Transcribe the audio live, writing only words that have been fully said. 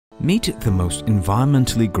Meet the most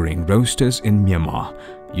environmentally green roasters in Myanmar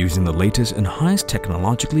using the latest and highest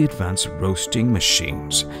technologically advanced roasting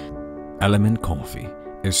machines. Element Coffee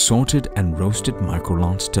is sorted and roasted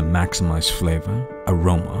microlots to maximize flavor,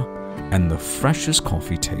 aroma, and the freshest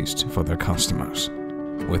coffee taste for their customers.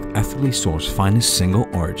 With ethically sourced finest single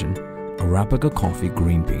origin Arabica Coffee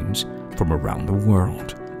Green Beans from around the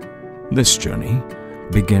world. This journey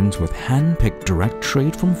begins with hand-picked direct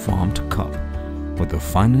trade from farm to cup with the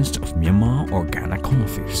finest of Myanmar organic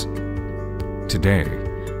coffees. Today,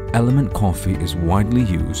 Element Coffee is widely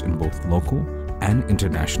used in both local and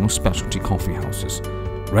international specialty coffee houses,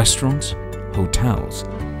 restaurants, hotels,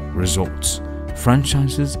 resorts,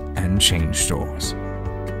 franchises, and chain stores.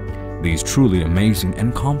 These truly amazing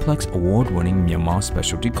and complex award-winning Myanmar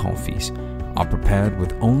specialty coffees are prepared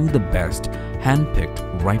with only the best hand-picked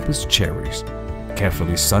ripest cherries,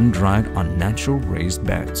 carefully sun-dried on natural raised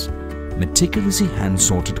beds, meticulously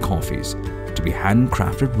hand-sorted coffees to be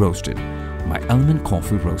handcrafted roasted by Element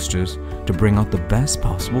Coffee roasters to bring out the best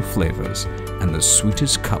possible flavors and the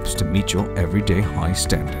sweetest cups to meet your everyday high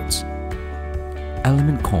standards.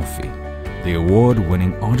 Element Coffee, the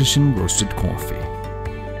award-winning artisan roasted coffee.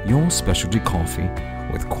 Your specialty coffee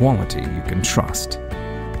with quality you can trust,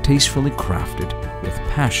 tastefully crafted with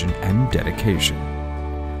passion and dedication.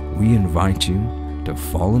 We invite you to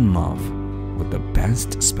fall in love with the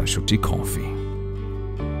best specialty coffee.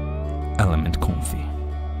 Element Coffee.